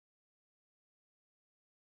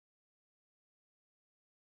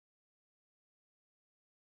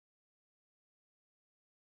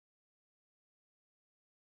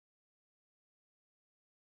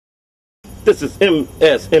This is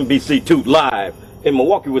MSNBC Toot live in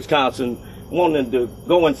Milwaukee, Wisconsin, wanting to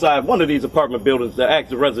go inside one of these apartment buildings to ask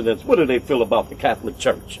the residents what do they feel about the Catholic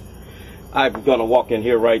Church. I'm going to walk in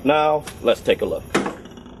here right now. Let's take a look.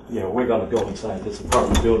 Yeah, we're going to go inside this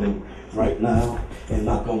apartment building right now and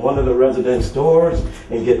knock on one of the residents' doors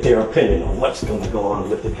and get their opinion on what's going to go on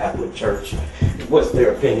with the Catholic Church. What's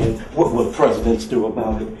their opinion? What will presidents do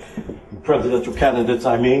about it? Presidential candidates,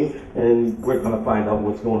 I mean, and we're going to find out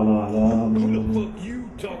what's going on.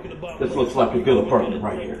 This looks like a good apartment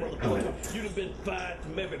right here. Go ahead. You'd have been fired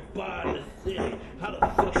from every bar in the city. How the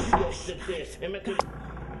fuck you gonna sit there?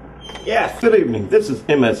 Yes, good evening. This is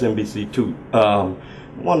MSNBC Toot.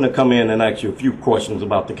 Wanted to come in and ask you a few questions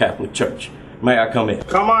about the Catholic Church. May I come in?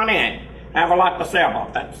 Come on in. I have a lot to say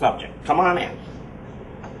about that subject. Come on in.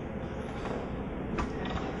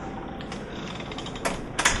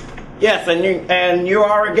 Yes, and you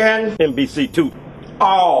are again? NBC Toot.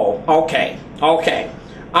 Oh, okay.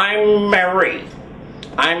 I'm Marie,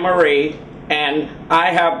 and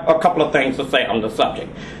I have a couple of things to say on the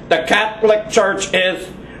subject. The Catholic Church is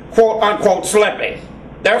quote-unquote slipping.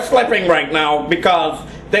 They're slipping right now because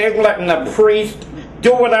they're letting the priest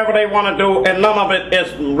do whatever they want to do, and none of it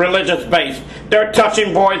is religious-based. They're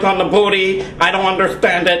touching boys on the booty. I don't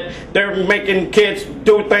understand it. They're making kids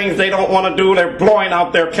do things they don't want to do. They're blowing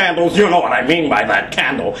out their candles. You know what I mean by that,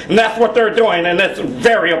 candle. And that's what they're doing, and it's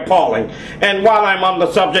very appalling. And while I'm on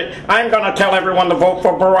the subject, I'm going to tell everyone to vote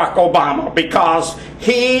for Barack Obama because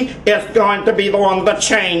he is going to be the one to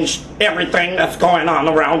change everything that's going on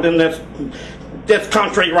around in this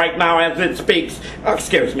country right now as it speaks.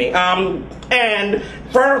 Excuse me. And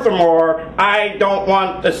furthermore, I don't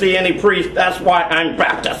want to see any priest. That's why I'm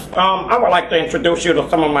Baptist. I would like to introduce you to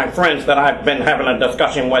some of my friends that I've been having a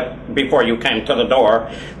discussion with before you came to the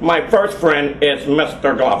door. My first friend is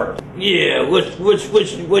Mr. Glover. Yeah,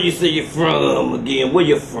 where you say you're from again? Where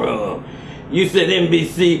you from? You said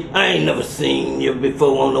NBC. I ain't never seen you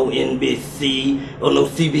before on no NBC or no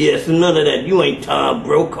CBS or none of that. You ain't Tom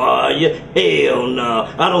Brokaw, are you? Hell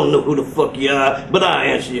no. I don't know who the fuck you are, but I'll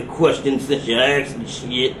answer your question since you're asking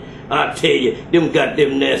shit. I tell you, them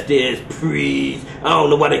goddamn nasty ass priests. I don't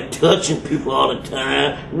know why they touching people all the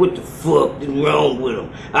time. What the fuck is wrong with them?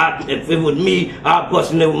 If it was me, I'd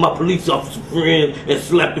bust in there with my police officer friends and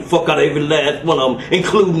slap the fuck out of every last one of them,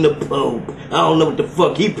 including the Pope. I don't know what the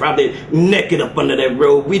fuck. He probably naked up under that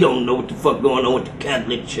robe. We don't know what the fuck going on with the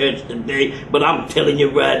Catholic Church today. But I'm telling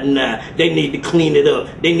you right now, they need to clean it up.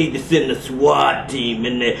 They need to send a SWAT team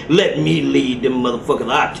in there. Let me lead them motherfuckers.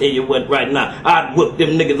 I tell you what, right now, I'd whoop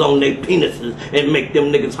them niggas on their penises and make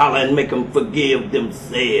them niggas holler and make them forgive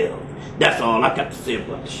themselves. That's all I got to say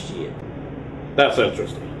about the shit. That's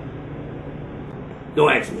interesting.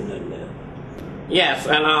 Don't ask me nothing now. Yes,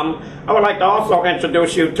 and I would like to also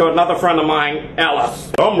introduce you to another friend of mine,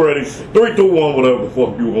 Ellis. I'm ready. 3, 2, 1, whatever the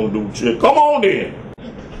fuck you gonna do, shit. Come on then.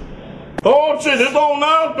 Oh shit, it's on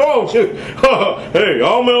now? Oh shit. Hey,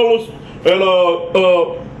 I'm Ellis, and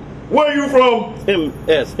where you from?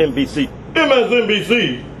 MSNBC.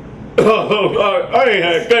 MSNBC. I ain't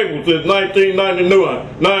had cable since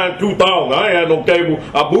 1999, 2000. I ain't had no cable.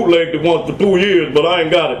 I bootlegged it once for 2 years, but I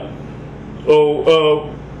ain't got it.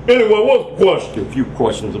 So, anyway, what's the question? A few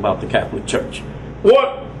questions about the Catholic Church.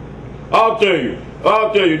 What? I'll tell you.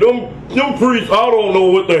 Them priests, I don't know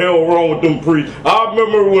what the hell wrong with them priests. I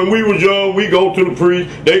remember when we was young, we go to the priest,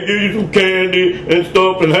 they give you some candy and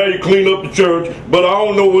stuff and how you clean up the church, but I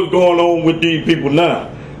don't know what's going on with these people now.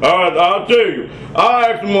 I'll tell you. I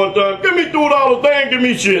asked them one time, give me $2, they ain't give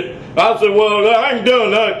me shit. I said, well, I ain't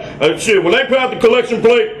done that. Shit, when they passed the collection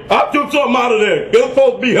plate, I took something out of there. They're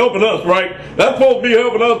supposed to be helping us, right? That's supposed to be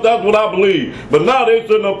helping us, that's what I believe. But now they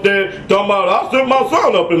sitting up there talking about, I sent my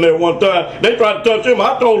son up in there one time. They tried to touch him.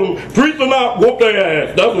 I told them, priests or not, whoop their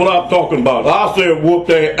ass. That's what I'm talking about. I said whoop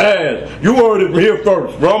their ass. You heard it here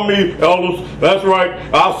first. From me, Ellis. That's right.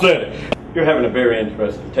 I said it. You're having a very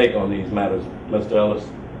interesting take on these matters, Mr. Ellis.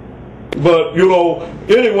 But, you know,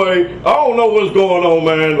 anyway, I don't know what's going on,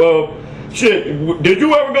 man. Shit, did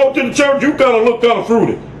you ever go to the church? You kind of look kind of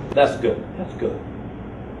fruity. That's good. That's good.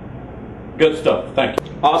 Good stuff. Thank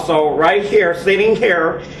you. Also, right here, sitting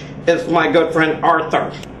here, is my good friend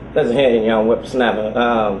Arthur. Listen here, young whippersnapper.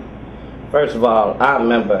 First of all, I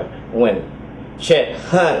remember when Chet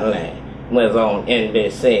Huntley was on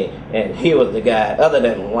NBC, and he was the guy, other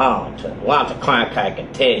than Walter Cronkite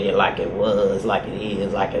can tell you like it was, like it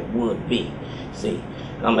is, like it would be. See,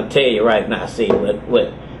 I'm going to tell you right now, see,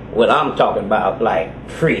 what I'm talking about, like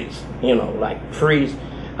priests, you know, like priests,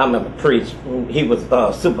 I remember priest. He was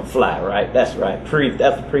Superfly, right? That's right. Priest.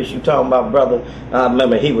 That's the priest you talking about, brother. I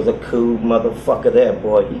remember he was a cool motherfucker there,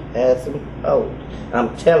 boy. He had some hoes.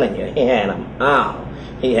 I'm telling you, he had them all.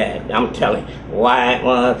 He had. I'm telling you, white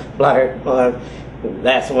ones, black ones.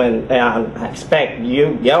 That's when I expect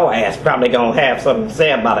your ass probably gonna have something to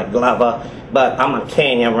say about it, Glover. But I'm gonna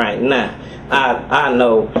tell you right now. I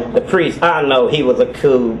know the priest. I know he was a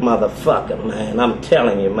cool motherfucker, man. I'm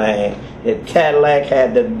telling you, man. The Cadillac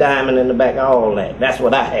had the diamond in the back, all that. That's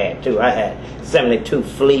what I had too. I had 72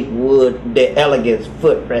 Fleetwood, the Elegance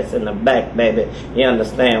footrest in the back, baby. You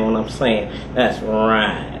understand what I'm saying? That's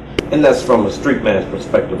right. And that's from a street man's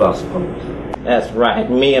perspective, I suppose. That's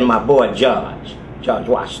right. Me and my boy George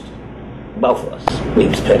Washington. Both of us.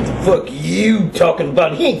 We spent the Fuck you talking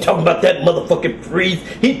about. He ain't talking about that motherfucking priest.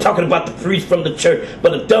 He talking about the priest from the church.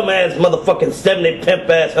 But a dumbass motherfucking 70 pimp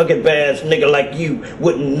ass, huggy ass nigga like you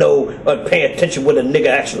wouldn't know or pay attention what a nigga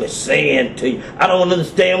actually saying to you. I don't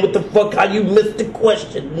understand what the fuck, how you missed the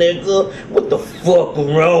question, nigga. What the fuck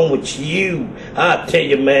wrong with you? I tell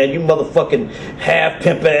you, man, you motherfucking half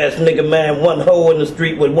pimp ass nigga, man. One hoe in the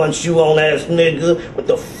street with one shoe on ass nigga. What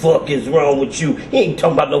the fuck is wrong with you? He ain't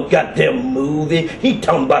talking about no goddamn movie. He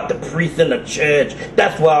talking about the priest in the church.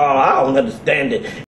 That's why I don't understand it.